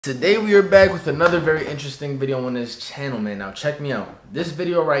Today we are back with another very interesting video on this channel, man. Now check me out. This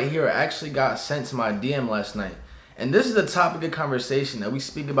video right here actually got sent to my DM last night. And this is a topic of conversation that we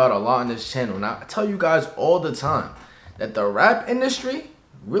speak about a lot on this channel. Now I tell you guys all the time that the rap industry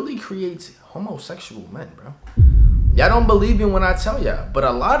really creates homosexual men, bro. Y'all don't believe me when I tell y'all, but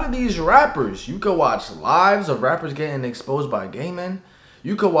a lot of these rappers, you could watch lives of rappers getting exposed by gay men.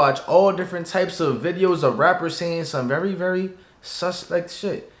 You could watch all different types of videos of rappers saying some very suspect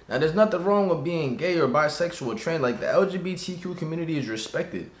shit. Now, there's nothing wrong with being gay or bisexual or trans. Like, the LGBTQ community is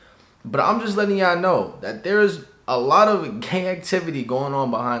respected. But I'm just letting y'all know that there's a lot of gay activity going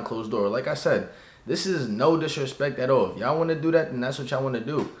on behind closed doors. Like I said, this is no disrespect at all. If y'all want to do that, then that's what y'all want to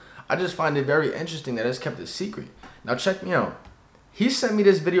do. I just find it very interesting that it's kept a secret. Now, check me out. He sent me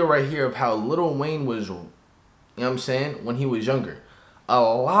this video right here of how Lil Wayne was, you know what I'm saying, when he was younger. A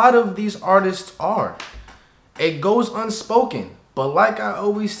lot of these artists are. It goes unspoken. But like I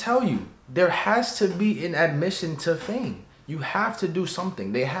always tell you, there has to be an admission to fame. You have to do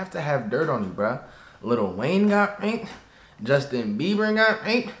something. They have to have dirt on you, bruh. Lil Wayne got raped. Justin Bieber got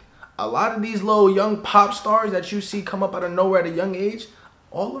raped. A lot of these little young pop stars that you see come up out of nowhere at a young age,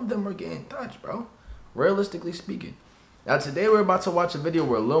 all of them are getting touched, bro. Realistically speaking. Now today we're about to watch a video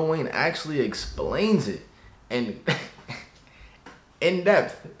where Lil Wayne actually explains it. And in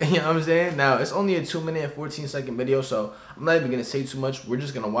depth, you know what I'm saying? Now, it's only a 2-minute and 14-second video, so I'm not even going to say too much. We're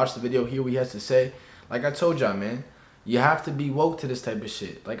just going to watch the video, hear what he has to say. Like I told y'all, man, you have to be woke to this type of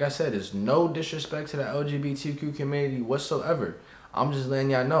shit. Like I said, there's no disrespect to the LGBTQ community whatsoever. I'm just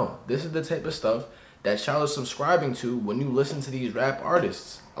letting y'all know. This is the type of stuff that y'all are subscribing to when you listen to these rap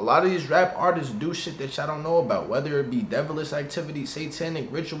artists. A lot of these rap artists do shit that y'all don't know about, whether it be devilish activity,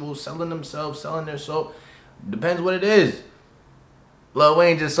 satanic rituals, selling themselves, selling their soul. Depends what it is. Lil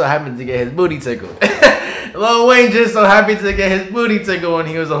Wayne just so happened to get his booty tickled. Lil Wayne just so happy to get his booty tickled when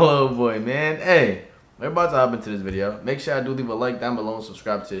he was a little boy, man. Hey, we're about to hop into this video. Make sure I do leave a like down below and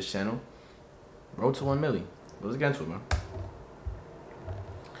subscribe to this channel. Road to 1 million. Let's get into it, man.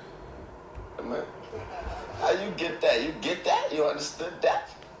 Man, how you get that? You get that? You understood that?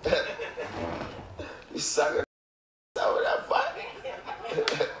 You sucker over that fight?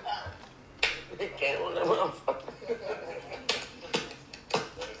 You can't on that motherfucker.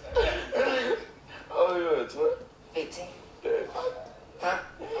 Oh, you're 12? 18. Huh?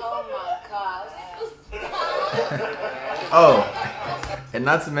 Oh my gosh. Oh, and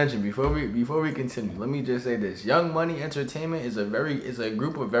not to mention, before we continue, let me just say this: Young Money Entertainment is a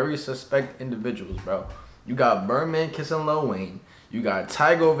group of very suspect individuals, bro. You got Birdman kissing Lil Wayne. You got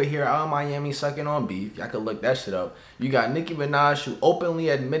Tyga over here out in Miami sucking on beef. Y'all could look that shit up. You got Nicki Minaj, who openly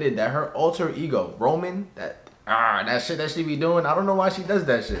admitted that her alter ego, Roman, that shit that she be doing, I don't know why she does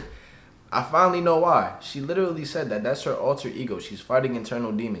that shit. I finally know why. She literally said that that's her alter ego. She's fighting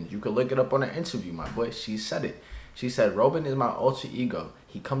internal demons. You could look it up on her interview, my boy. She said it. She said, Robin is my alter ego.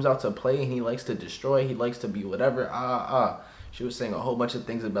 He comes out to play and he likes to destroy. He likes to be whatever. She was saying a whole bunch of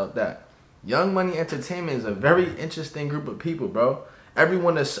things about that. Young Money Entertainment is a very interesting group of people, bro.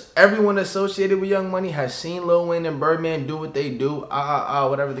 Everyone associated with Young Money has seen Lil Wayne and Birdman do what they do.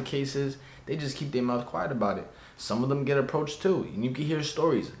 Whatever the case is. They just keep their mouth quiet about it. Some of them get approached too, and you can hear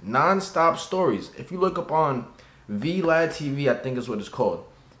stories, non-stop stories. If you look up on VLAD TV, I think is what it's called,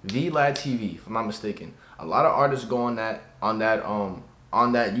 VLAD TV, if I'm not mistaken. A lot of artists go on that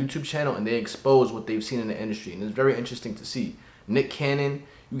YouTube channel, and they expose what they've seen in the industry, and it's very interesting to see. Nick Cannon,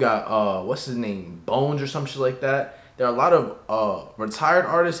 you got what's his name, Bones or some shit like that. There are a lot of retired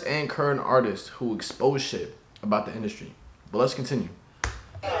artists and current artists who expose shit about the industry. But let's continue.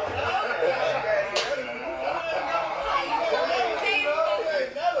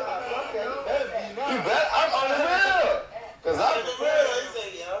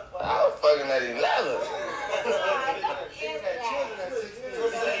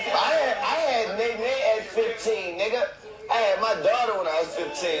 Nigga, I had my daughter when I was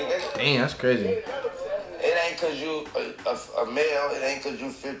 15, nigga. Dang, that's crazy. It ain't cause you a male, it ain't cause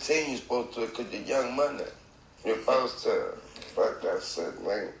you 15 you supposed to, cause you're young money. You're supposed to. Fuck that shit,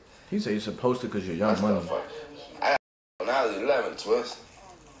 man. You say you're supposed to cause you're young money. I had when I was 11, Twist.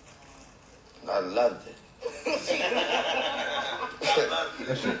 I loved it.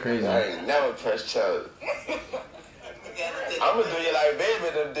 That shit crazy. I ain't never pressed charge. I'ma do you like baby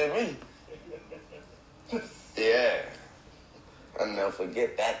them did me. Yeah. I'll never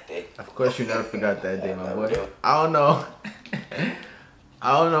forget that day. Of course you never forgot that day, my boy. I don't know.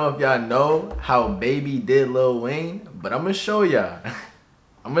 I don't know if y'all know how Baby did Lil Wayne, but I'm gonna show y'all.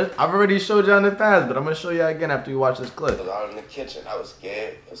 I've already showed y'all in the past, but I'm gonna show y'all again after you watch this clip. I was out in the kitchen. I was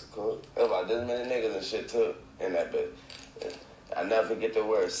scared. It was cool. There was like this many niggas and shit too in that bit. I never forget the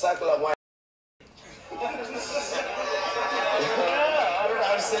word. Suckle up one. Everybody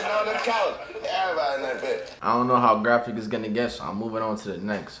sitting on the couch. Everybody in that bed. I don't know how graphic it's gonna get, so I'm moving on to the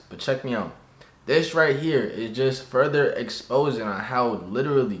next. But check me out. This right here is just further exposing on how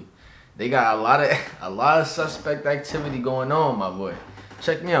literally they got a lot of suspect activity going on, my boy.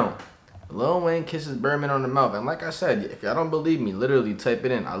 Check me out. Lil Wayne kisses Birdman on the mouth. And like I said, if y'all don't believe me, literally type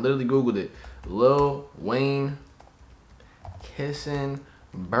it in. I literally Googled it. Lil Wayne kissing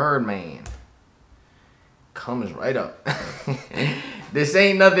Birdman. Comes right up. This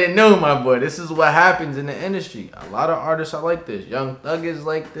ain't nothing new, my boy. This is what happens in the industry. A lot of artists are like this. Young Thug is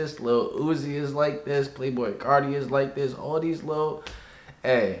like this. Lil Uzi is like this. Playboy Cardi is like this. All these little...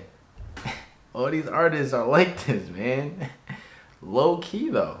 Hey. All these artists are like this, man. Low key,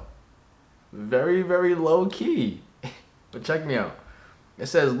 though. Very, very low key. But check me out. It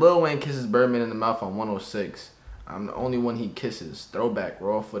says Lil Wayne kisses Birdman in the mouth on 106. I'm the only one he kisses. Throwback,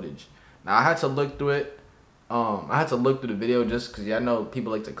 raw footage. Now, I had to look through it. I had to look through the video just because y'all know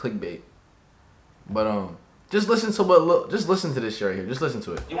people like to clickbait. But just listen to just listen to this shit right here. Just listen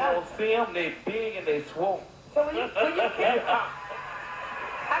to it. You won't see them, they big and they swole. So when you kiss, I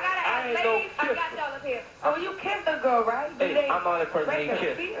gotta ask, ladies, I got y'all up here. So when you kiss a girl, right? Do they I'm the only person he break her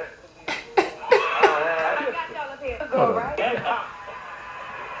kissed. feet? I got y'all up here. A girl, right?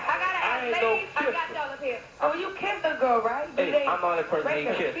 I gotta ask, ladies, I got y'all up here. So when you kiss a girl, right? Do they I'm the only person break he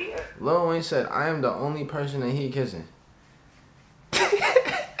her kissed. feet? Lil Wayne said, I am the only person that he kissing. Look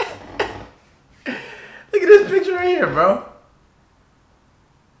at this picture right here, bro.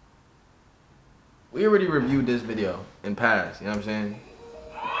 We already reviewed this video in past, you know what I'm saying?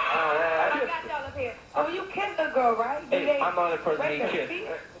 I got y'all up here. So when you kiss a girl, right? Do they I'm the only person break he her kissed. feet?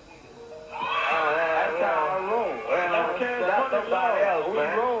 That's how I roll. That's nobody else,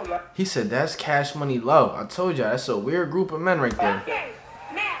 man. He said, that's Cash Money Love. I told you, that's a weird group of men right there. Okay,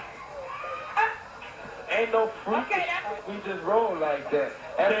 now. Ain't no fruit. Okay, that's We just roll like that.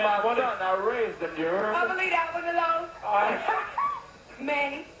 That's my son. I raised him, you heard I me? believe that was alone.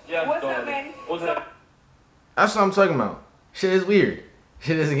 Manny. Yes, What's darling. up, Manny? What's up? That's what I'm talking about. Shit is weird.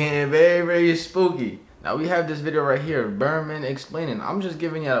 Shit is getting very, very spooky. Now we have this video right here of Birdman explaining. I'm just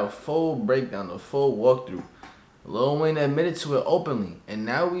giving you a full breakdown, a full walkthrough. Lil Wayne admitted to it openly, and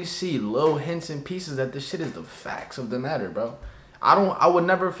now we see little hints and pieces that this shit is the facts of the matter, bro. I would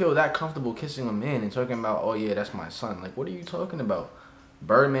never feel that comfortable kissing a man and talking about, oh yeah, that's my son. Like, what are you talking about?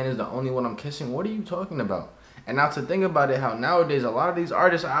 Birdman is the only one I'm kissing. What are you talking about? And now to think about it, how nowadays a lot of these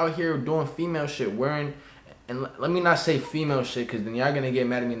artists are out here doing female shit, wearing, and let me not say female shit, because then y'all gonna get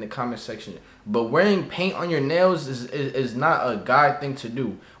mad at me in the comment section. But wearing paint on your nails is not a guy thing to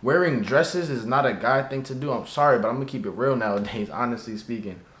do. Wearing dresses is not a guy thing to do. I'm sorry, but I'm gonna keep it real nowadays, honestly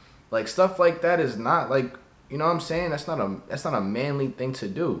speaking. Like, stuff like that is not, like, you know what I'm saying? That's not a manly thing to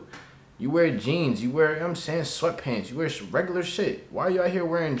do. You wear jeans, you wear, you know what I'm saying, sweatpants, you wear regular shit. Why are you out here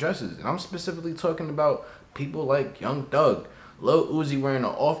wearing dresses? And I'm specifically talking about people like Young Thug, Lil Uzi wearing an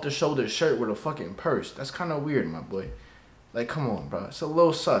off-the-shoulder shirt with a fucking purse. That's kind of weird, my boy. Like, come on, bro. It's a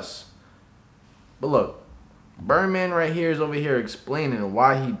little sus. But look, Birdman right here is over here explaining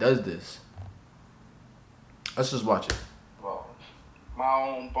why he does this. Let's just watch it. Well, my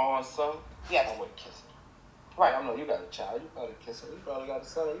own born son, Yes. I would kiss him. Right. I know you got a child, you gotta kiss him. You probably got a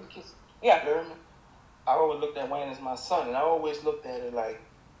son, you kiss him. Yeah. You heard me? I always looked at Wayne as my son, and I always looked at it like,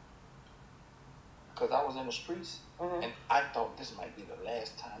 because I was in the streets, and I thought this might be the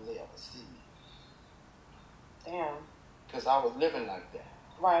last time they ever see me. Damn. Because I was living like that.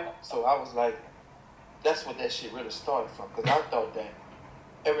 Right. So I was like, that's what that shit really started from. Because I thought that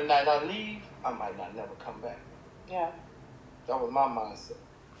every night I leave, I might not never come back. Yeah. That was my mindset.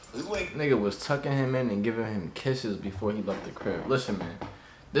 Nigga was tucking him in and giving him kisses before he left the crib. Listen, man.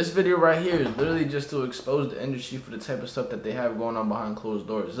 This video right here is literally just to expose the industry for the type of stuff that they have going on behind closed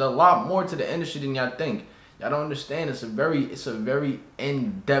doors. There's a lot more to the industry than y'all think. Y'all don't understand. It's a very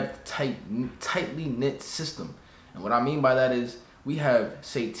in-depth, tightly knit system. And what I mean by that is we have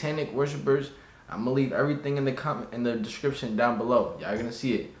satanic worshipers. I'm gonna leave everything in the description down below. Y'all gonna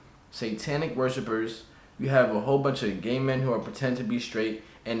see it. Satanic worshipers. You have a whole bunch of gay men who are pretending to be straight.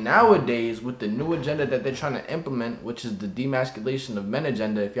 And nowadays, with the new agenda that they're trying to implement, which is the demasculation of men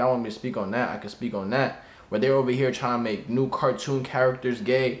agenda, if y'all want me to speak on that, I can speak on that. Where they're over here trying to make new cartoon characters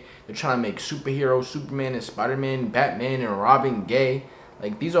gay. They're trying to make superheroes, Superman and Spider-Man, Batman and Robin gay.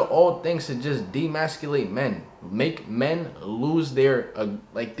 Like, these are all things to just demasculate men. Make men lose their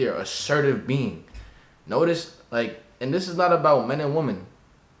assertive being. Notice, like, and this is not about men and women,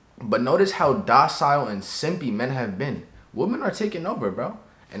 but notice how docile and simpy men have been. Women are taking over, bro.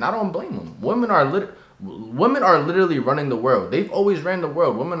 And I don't blame them. Women are literally running the world. They've always ran the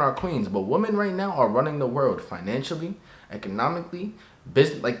world. Women are queens, but women right now are running the world financially, economically,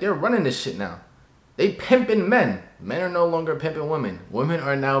 business. Like, they're running this shit now. They pimping men. Men are no longer pimping women. Women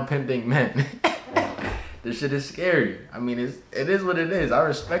are now pimping men. This shit is scary. I mean, it is what it is. I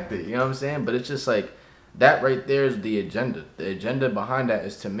respect it. You know what I'm saying? But it's just like, that right there is the agenda. The agenda behind that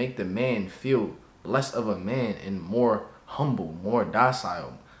is to make the man feel less of a man and more humble, more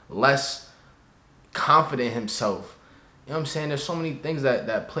docile, less confident in himself. You know what I'm saying? There's so many things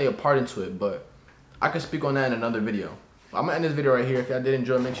that play a part into it, but I could speak on that in another video. I'm gonna end this video right here. If y'all did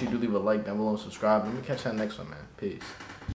enjoy, make sure you do leave a like down below and subscribe. Let me catch you on the next one, man. Peace.